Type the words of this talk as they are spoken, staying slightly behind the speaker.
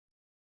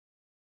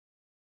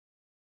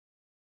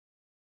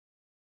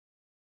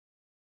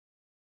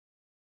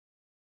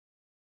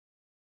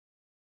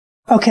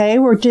Okay,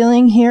 we're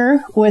dealing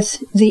here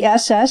with the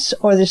SS,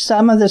 or the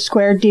sum of the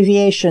squared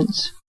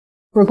deviations.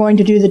 We're going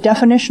to do the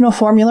definitional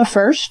formula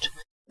first,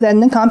 then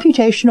the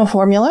computational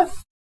formula.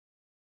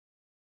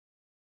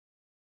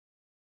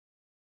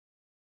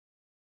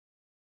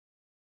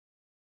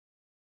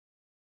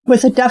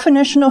 With a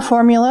definitional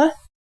formula,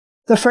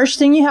 the first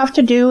thing you have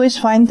to do is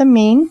find the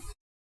mean.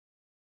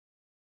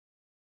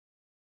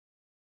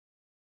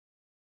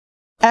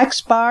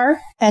 X bar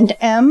and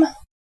M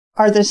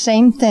are the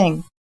same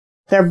thing.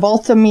 They're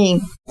both the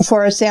mean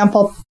for a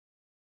sample,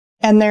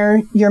 and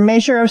they're your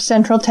measure of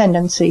central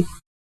tendency.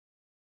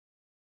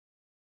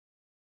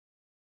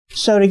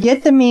 So to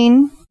get the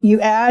mean,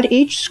 you add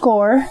each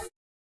score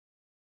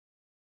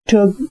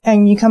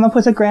and you come up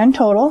with a grand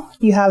total.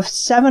 You have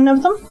 7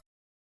 of them,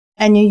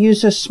 and you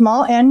use a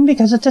small n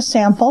because it's a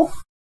sample.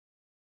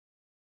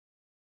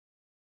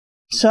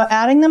 So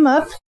adding them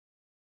up,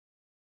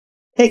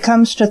 it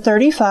comes to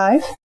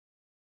 35.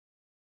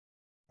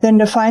 Then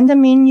to find the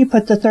mean, you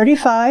put the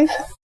 35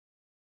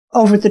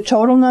 over the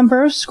total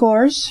number of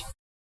scores.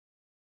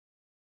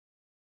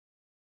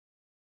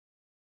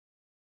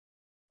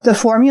 The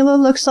formula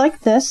looks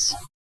like this.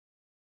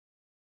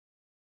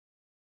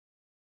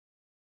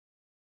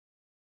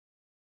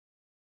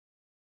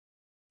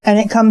 And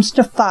it comes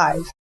to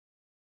 5.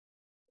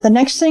 The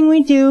next thing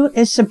we do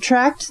is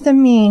subtract the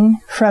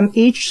mean from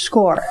each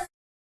score.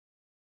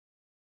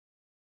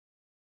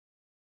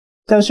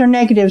 Those are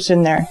negatives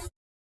in there.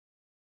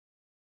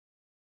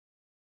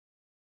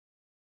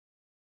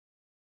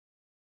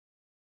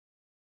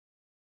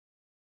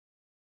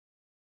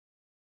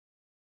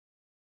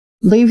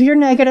 Leave your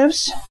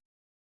negatives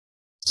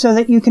so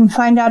that you can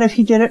find out if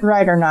you did it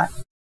right or not.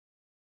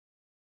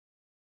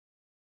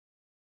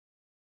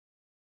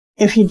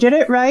 If you did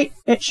it right,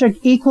 it should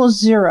equal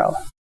 0.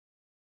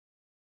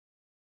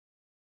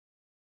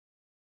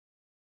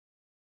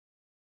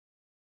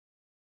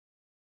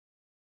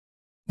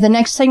 The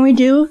next thing we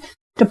do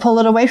to pull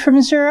it away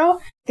from 0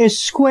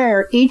 is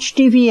square each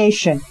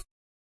deviation.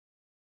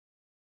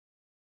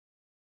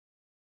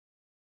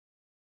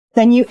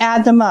 Then you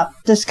add them up.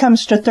 This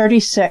comes to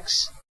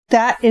 36.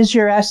 That is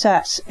your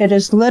SS. It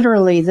is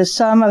literally the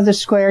sum of the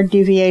squared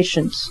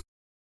deviations.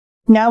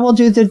 Now we'll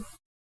do the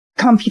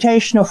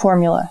computational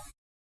formula.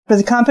 For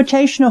the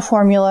computational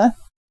formula,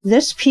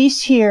 this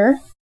piece here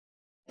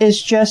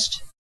is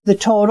just the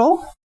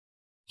total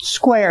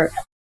squared.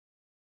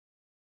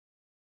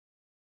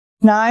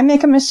 Now I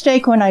make a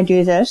mistake when I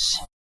do this,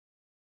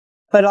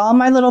 but all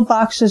my little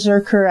boxes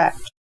are correct.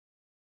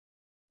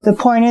 The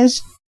point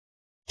is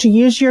to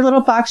use your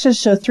little boxes,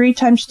 so 3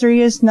 times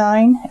 3 is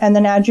 9, and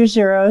then add your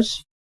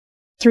zeros.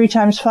 3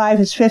 times 5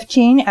 is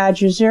 15,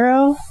 add your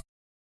 0.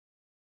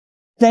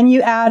 Then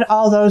you add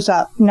all those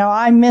up. Now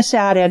I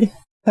misadded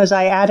because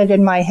I added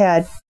in my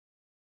head.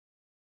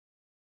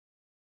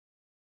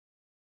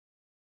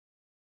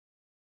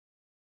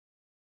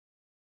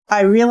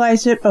 I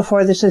realize it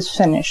before this is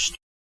finished,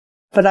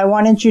 but I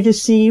wanted you to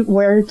see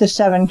where the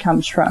 7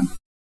 comes from.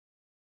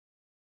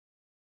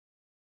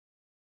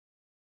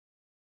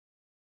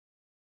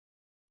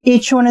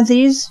 Each one of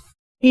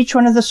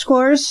the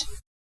scores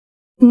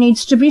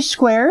needs to be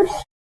squared.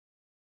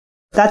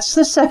 That's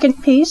the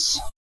second piece.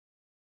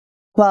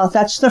 Well,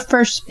 that's the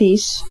first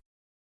piece.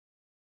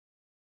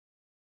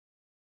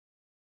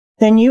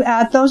 Then you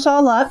add those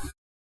all up.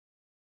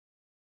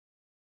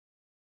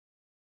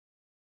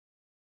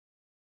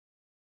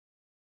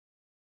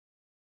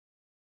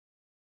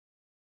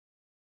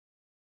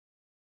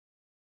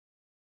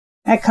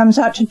 That comes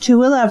out to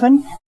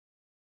 211.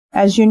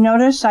 As you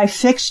notice, I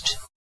fixed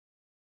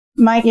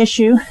my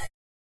issue.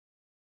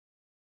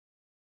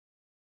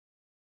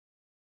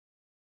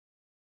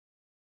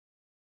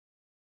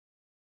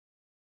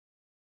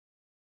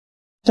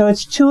 So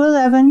it's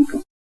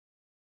 211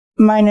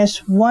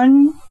 minus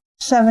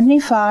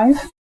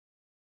 175,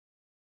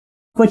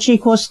 which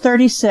equals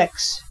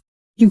 36.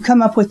 You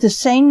come up with the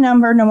same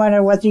number no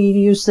matter whether you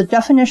use the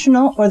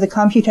definitional or the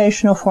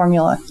computational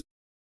formula.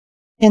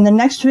 In the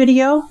next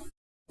video,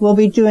 we'll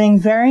be doing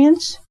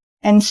variance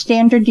and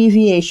standard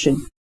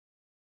deviation.